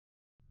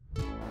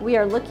We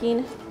are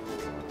looking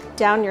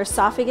down your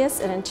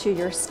esophagus and into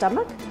your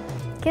stomach.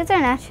 Kids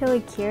are naturally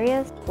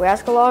curious. We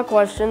ask a lot of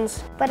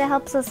questions, but it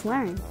helps us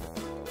learn.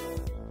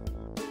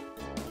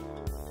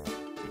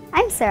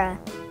 I'm Sarah.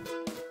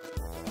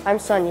 I'm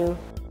Sun-Yu.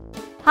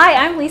 Hi,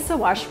 I'm Lisa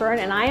Washburn,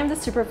 and I am the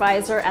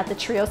supervisor at the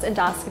Trios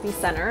Endoscopy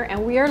Center,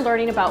 and we are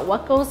learning about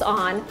what goes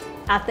on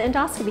at the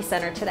Endoscopy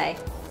Center today.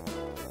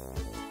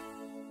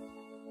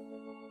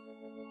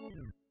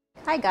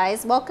 Hi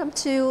guys, welcome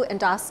to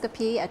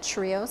Endoscopy at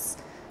Trios.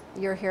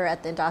 You're here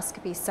at the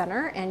Endoscopy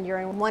Center, and you're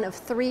in one of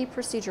 3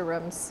 procedure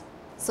rooms.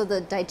 So the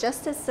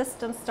digestive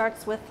system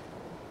starts with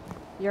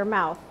your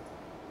mouth,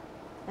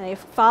 and it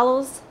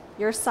follows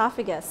your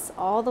esophagus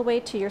all the way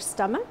to your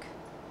stomach,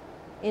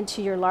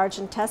 into your large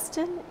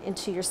intestine,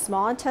 into your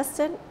small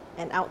intestine,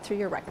 and out through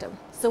your rectum.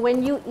 So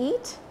when you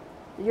eat,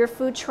 your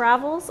food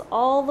travels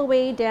all the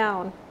way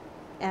down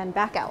and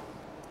back out.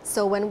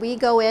 So when we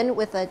go in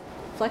with a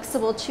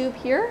flexible tube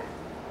here,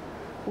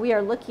 we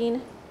are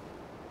looking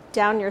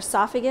down your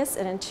esophagus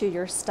and into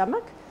your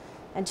stomach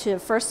and to the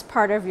first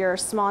part of your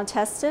small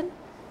intestine.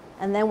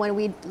 And then when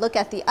we look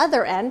at the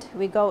other end,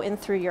 we go in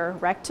through your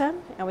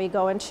rectum and we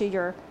go into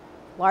your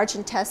large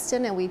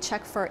intestine and we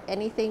check for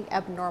anything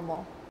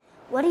abnormal.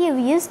 What do you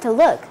use to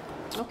look?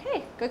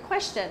 Okay, good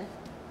question.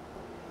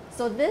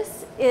 So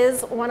this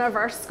is one of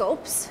our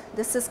scopes.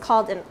 This is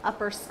called an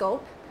upper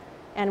scope,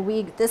 and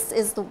this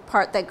is the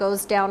part that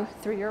goes down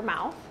through your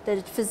mouth.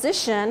 The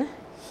physician,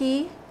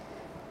 he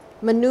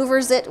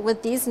maneuvers it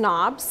with these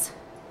knobs,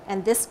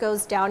 and this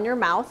goes down your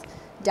mouth,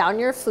 down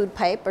your food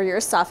pipe or your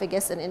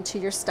esophagus and into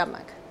your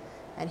stomach.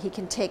 And he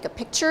can take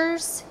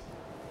pictures.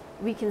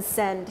 We can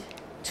send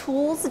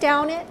tools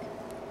down it.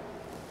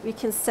 We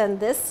can send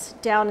this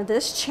down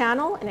this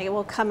channel and it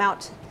will come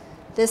out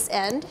this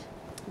end.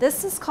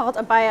 This is called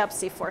a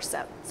biopsy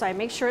forceps. So I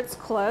make sure it's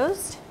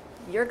closed.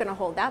 You're gonna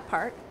hold that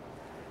part.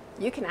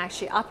 You can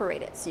actually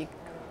operate it. So you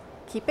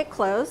keep it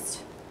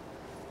closed.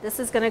 This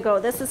is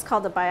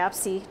called the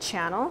biopsy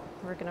channel.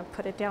 We're gonna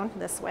put it down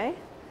this way.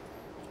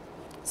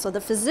 So the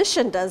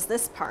physician does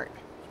this part.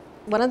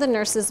 One of the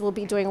nurses will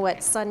be doing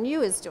what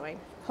Sun-Yu is doing,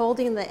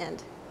 holding the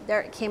end. There,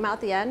 it came out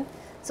the end.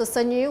 So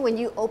Sun-Yu, when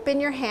you open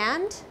your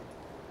hand,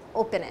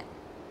 open it.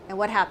 And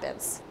what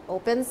happens?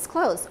 Opens,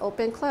 close,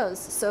 open, close.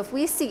 So if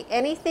we see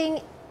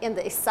anything in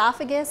the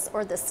esophagus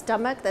or the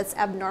stomach that's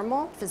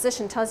abnormal,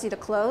 physician tells you to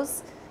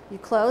close, you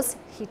close,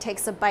 he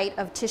takes a bite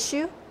of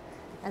tissue,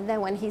 and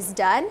then when he's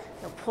done,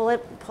 he'll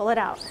pull it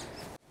out.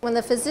 When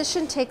the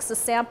physician takes a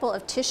sample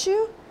of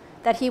tissue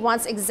that he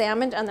wants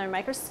examined under a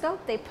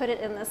microscope, they put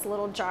it in this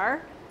little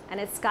jar, and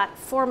it's got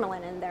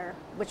formalin in there,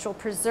 which will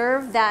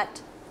preserve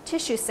that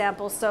tissue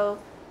sample so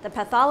the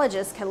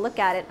pathologist can look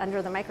at it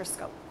under the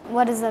microscope.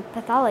 What is a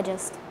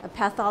pathologist? A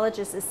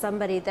pathologist is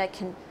somebody that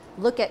can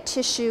look at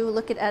tissue,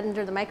 look at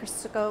under the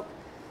microscope,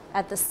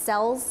 at the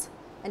cells,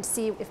 and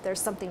see if there's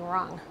something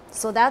wrong.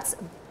 So that's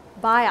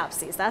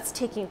biopsies, that's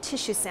taking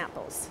tissue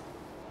samples.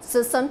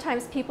 So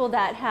sometimes people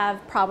that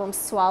have problems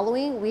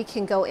swallowing, we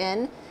can go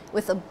in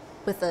with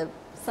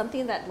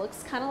something that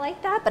looks kind of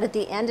like that, but at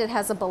the end it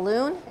has a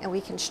balloon and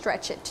we can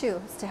stretch it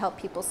too to help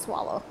people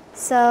swallow.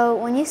 So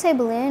when you say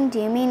balloon,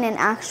 do you mean an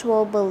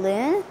actual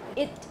balloon?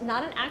 It's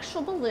not an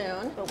actual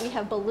balloon, but we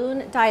have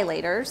balloon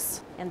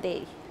dilators, and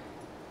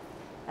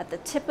at the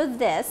tip of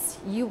this,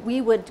 we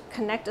would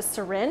connect a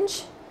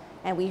syringe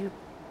and we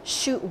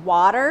shoot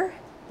water.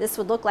 This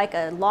would look like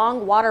a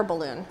long water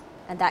balloon,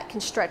 and that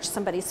can stretch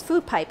somebody's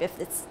food pipe if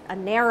it's a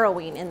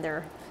narrowing in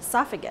their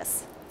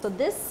esophagus. So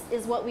this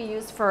is what we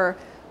use for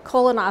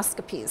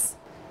colonoscopies.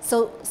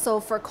 So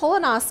for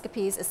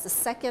colonoscopies, it's the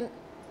second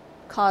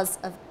cause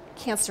of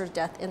cancer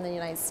death in the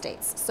United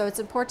States. So it's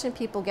important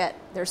people get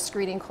their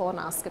screening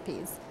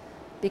colonoscopies,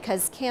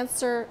 because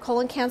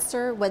colon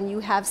cancer, when you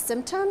have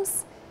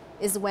symptoms,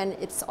 is when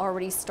it's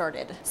already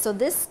started. So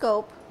this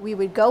scope, we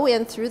would go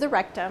in through the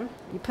rectum,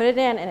 you put it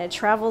in and it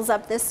travels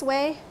up this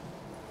way,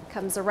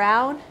 comes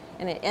around,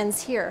 and it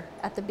ends here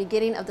at the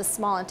beginning of the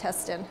small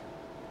intestine.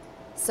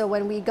 So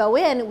when we go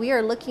in, we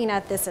are looking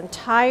at this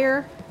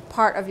entire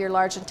part of your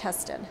large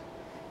intestine,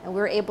 and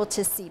we're able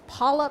to see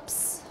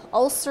polyps,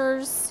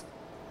 ulcers,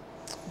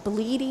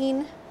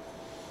 bleeding,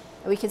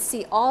 and we can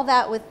see all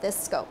that with this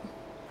scope.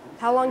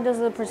 How long does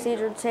the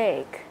procedure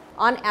take?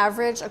 On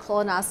average, a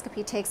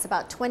colonoscopy takes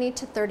about 20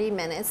 to 30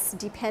 minutes,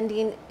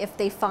 depending if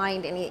they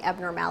find any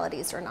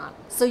abnormalities or not.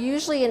 So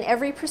usually in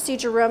every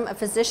procedure room, a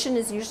physician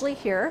is usually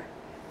here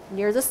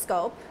near the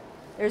scope.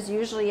 There's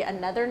usually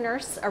another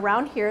nurse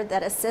around here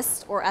that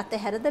assists or at the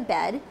head of the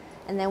bed,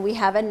 and then we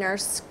have a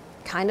nurse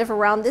kind of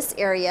around this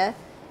area.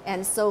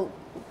 And so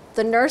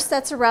the nurse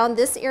that's around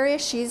this area,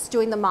 she's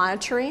doing the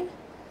monitoring,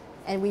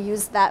 and we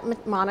use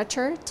that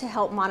monitor to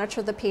help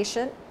monitor the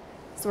patient.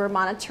 So we're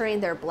monitoring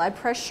their blood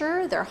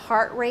pressure, their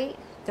heart rate,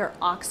 their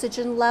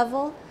oxygen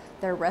level,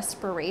 their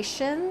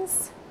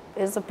respirations.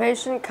 Is the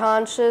patient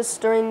conscious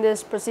during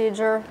this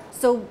procedure?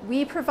 So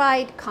we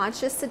provide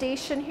conscious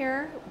sedation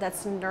here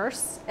that's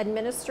nurse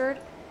administered,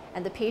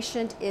 and the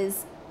patient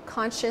is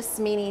conscious,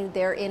 meaning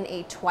they're in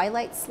a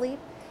twilight sleep.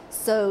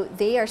 So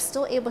they are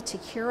still able to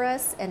hear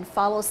us and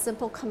follow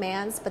simple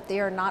commands, but they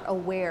are not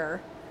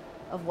aware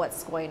of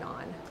what's going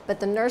on. But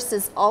the nurse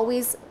is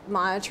always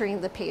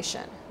monitoring the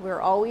patient. We're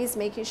always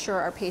making sure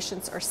our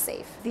patients are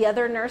safe. The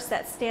other nurse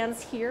that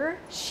stands here,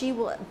 she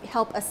will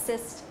help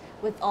assist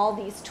with all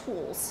these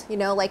tools. You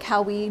know, like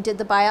how we did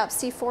the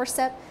biopsy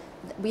forceps,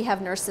 we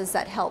have nurses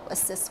that help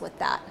assist with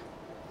that.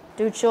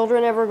 Do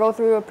children ever go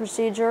through a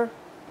procedure?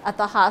 At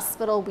the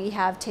hospital, we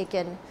have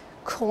taken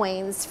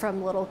coins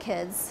from little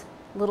kids,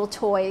 little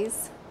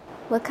toys.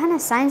 What kind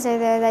of signs are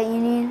there that you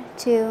need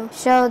to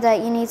show that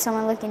you need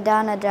someone looking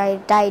down a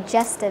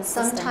digestive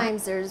system?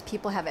 Sometimes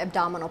people have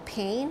abdominal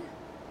pain,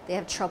 they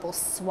have trouble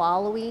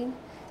swallowing,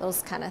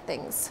 those kind of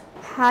things.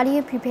 How do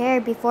you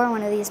prepare before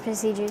one of these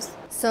procedures?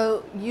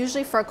 So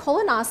usually for a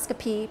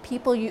colonoscopy,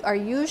 people are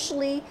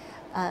usually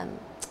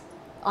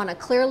on a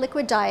clear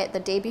liquid diet the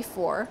day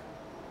before.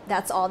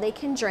 That's all they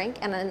can drink,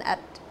 and then at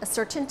a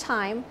certain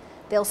time,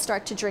 they'll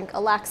start to drink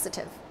a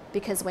laxative.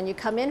 Because when you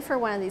come in for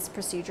one of these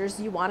procedures,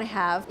 you want to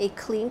have a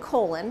clean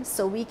colon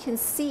so we can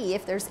see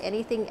if there's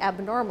anything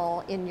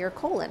abnormal in your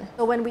colon.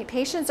 So when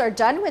patients are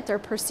done with their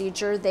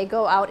procedure, they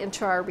go out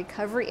into our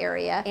recovery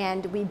area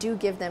and we do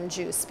give them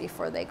juice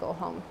before they go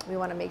home. We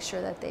want to make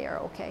sure that they are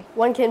okay.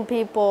 When can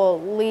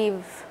people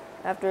leave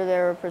after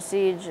their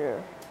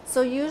procedure?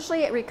 So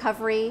usually at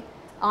recovery,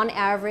 on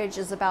average,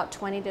 is about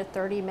 20 to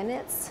 30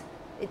 minutes.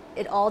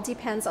 It all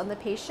depends on the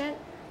patient,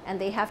 and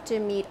they have to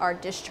meet our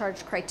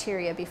discharge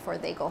criteria before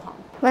they go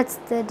home. What's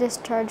the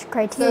discharge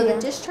criteria? So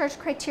the discharge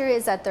criteria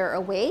is that they're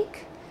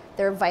awake,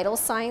 their vital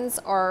signs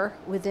are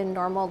within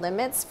normal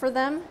limits for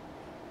them,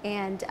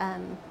 and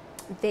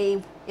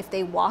if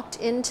they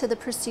walked into the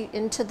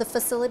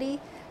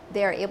facility,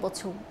 they're able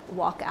to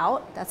walk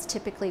out. That's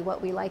typically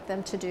what we like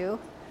them to do.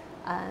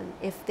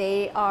 If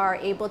they are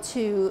able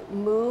to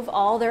move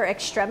all their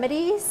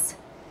extremities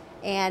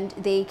and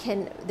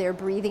they're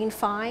breathing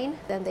fine,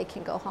 then they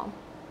can go home.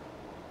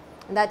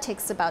 And that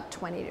takes about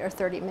 20 or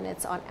 30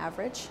 minutes on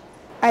average.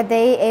 Are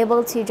they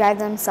able to drive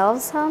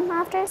themselves home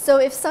after? So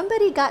if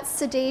somebody got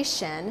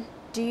sedation,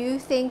 do you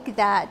think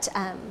that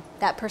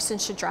that person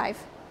should drive?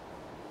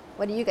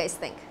 What do you guys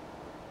think?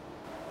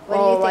 What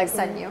do you think,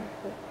 Sun-Yu?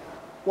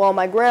 Well,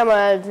 my grandma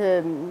had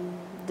to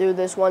do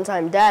this one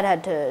time. Dad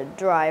had to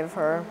drive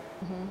her.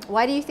 Mm-hmm.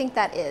 Why do you think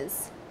that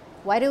is?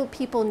 Why do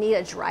people need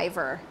a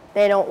driver?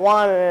 They don't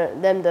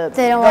want them to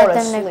They don't go want to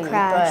them sleep, to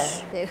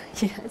crash.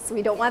 Yes,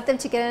 we don't want them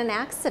to get in an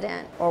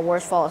accident. Or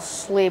worse, fall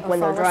asleep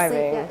when they're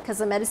driving. Because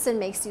the medicine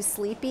makes you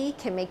sleepy,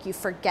 can make you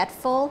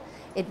forgetful.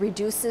 It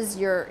reduces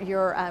your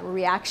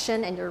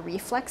reaction and your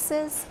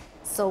reflexes.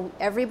 So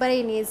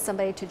everybody needs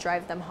somebody to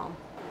drive them home.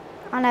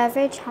 On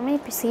average, how many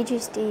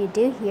procedures do you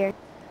do here?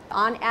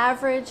 On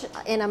average,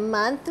 in a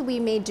month, we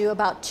may do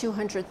about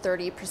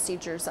 230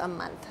 procedures a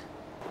month.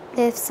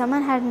 If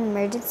someone had an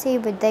emergency,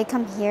 would they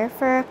come here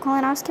for a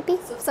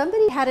colonoscopy? So if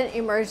somebody had an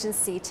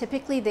emergency,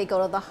 typically they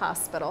go to the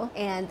hospital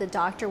and the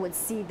doctor would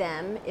see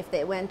them if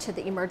they went to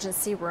the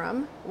emergency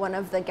room. One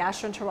of the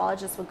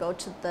gastroenterologists would go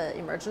to the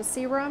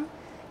emergency room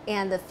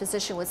and the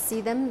physician would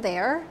see them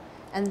there,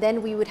 and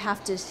then we would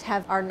have to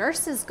have our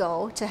nurses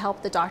go to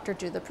help the doctor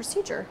do the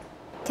procedure.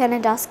 Can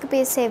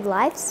endoscopies save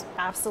lives?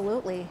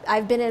 Absolutely.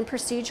 I've been in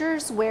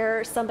procedures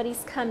where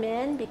somebody's come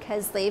in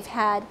because they've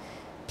had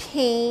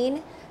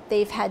pain,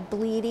 they've had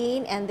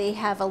bleeding, and they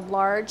have a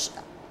large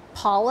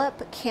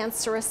polyp,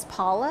 cancerous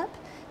polyp,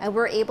 and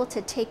we're able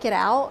to take it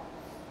out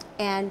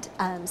and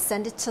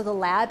send it to the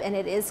lab, and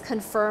it is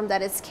confirmed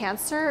that it's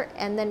cancer,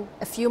 and then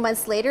a few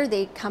months later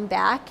they come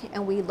back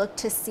and we look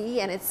to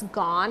see and it's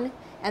gone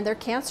and their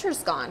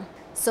cancer's gone.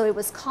 So it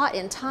was caught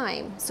in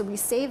time, so we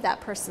saved that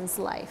person's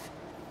life.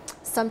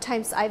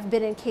 Sometimes I've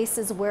been in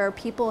cases where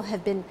people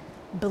have been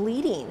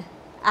bleeding,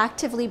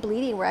 actively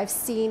bleeding, where I've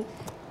seen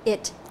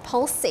it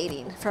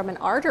pulsating from an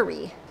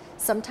artery.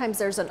 Sometimes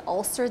there's an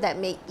ulcer that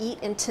may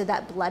eat into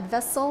that blood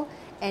vessel,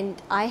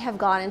 and I have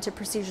gone into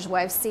procedures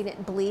where I've seen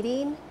it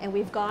bleeding, and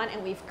we've gone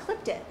and we've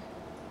clipped it.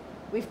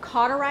 We've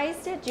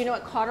cauterized it. Do you know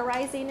what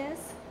cauterizing is?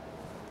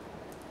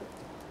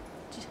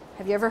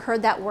 Have you ever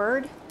heard that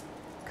word?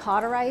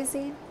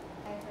 Cauterizing?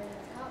 I've heard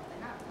of help,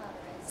 but not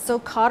cauterizing. So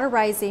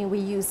cauterizing, we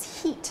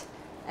use heat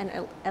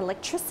and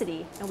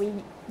electricity,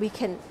 and we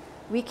can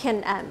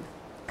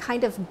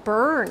kind of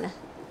burn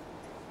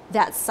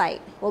that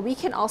site. Well, we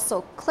can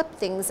also clip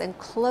things and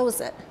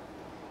close it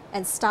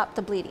and stop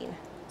the bleeding.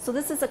 So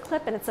this is a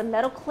clip, and it's a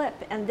metal clip,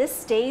 and this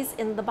stays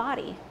in the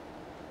body.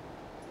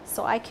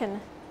 So I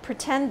can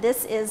pretend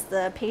this is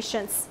the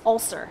patient's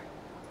ulcer.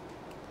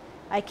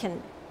 I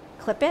can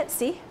clip it,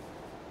 see?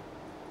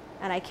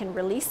 And I can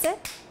release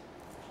it,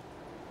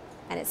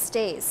 and it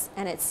stays,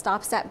 and it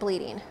stops that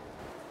bleeding.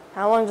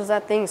 How long does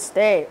that thing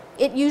stay?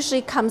 It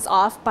usually comes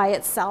off by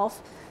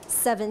itself,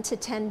 7 to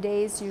 10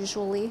 days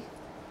usually.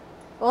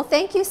 Well,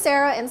 thank you,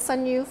 Sara and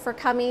Sun-Yu, for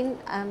coming.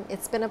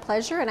 It's been a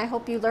pleasure, and I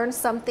hope you learned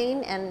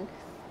something and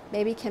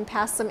maybe can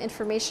pass some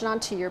information on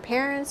to your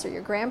parents or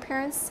your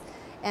grandparents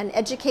and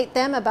educate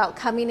them about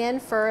coming in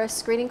for a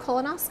screening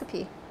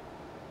colonoscopy.